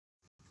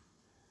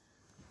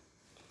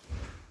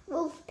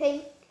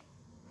Pink.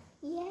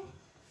 Yeah.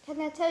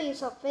 Can I tell you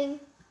something?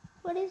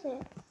 What is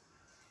it?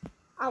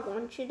 I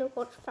want you to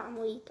watch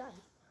Family Guy.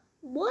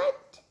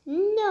 What?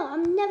 No,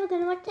 I'm never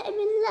going to watch it in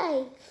my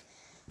life.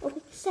 Or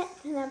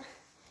except when I'm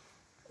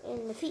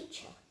in the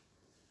future.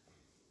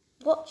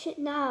 Watch it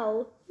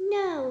now.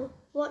 No.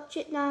 Watch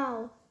it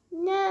now.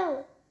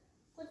 No.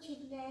 Watch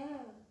it now.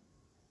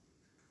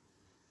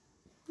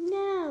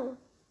 No.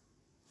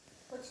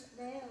 Watch it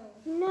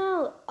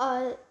now.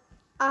 No.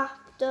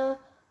 After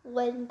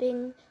when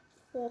Bing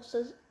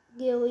forces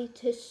Gilly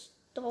to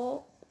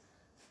stop.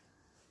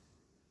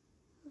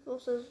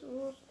 Forces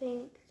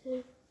Rosepink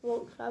to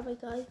watch Family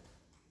Guy.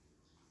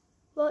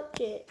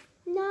 Watch it.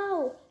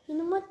 No. You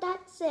know what?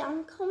 That's it.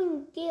 I'm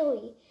calling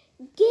Gilly.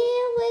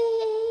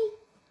 Gilly!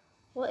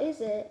 What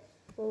is it?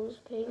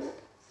 Rosepink.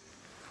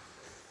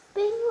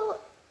 Bing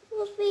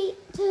wants me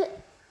to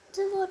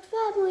watch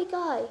Family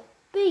Guy.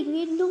 Bing,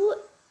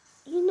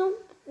 you know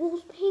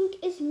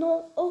Rosepink is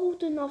not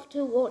old enough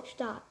to watch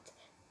that.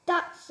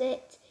 That's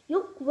it.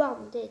 You're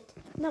grounded.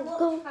 Now Watch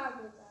go.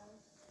 Family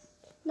Guy.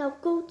 Now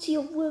go to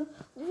your room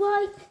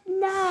right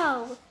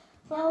now.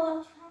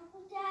 Watch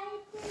Family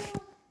Guy.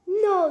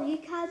 No, you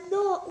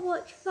cannot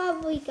watch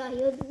Family Guy.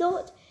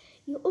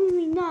 You're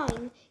only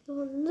 9.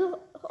 You're not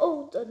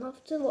old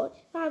enough to watch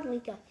Family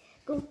Guy.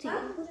 Go to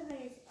your room.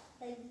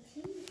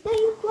 Now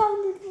you're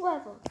grounded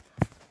forever.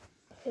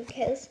 Who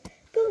cares?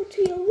 Go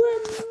to your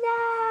room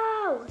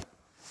now.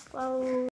 Well.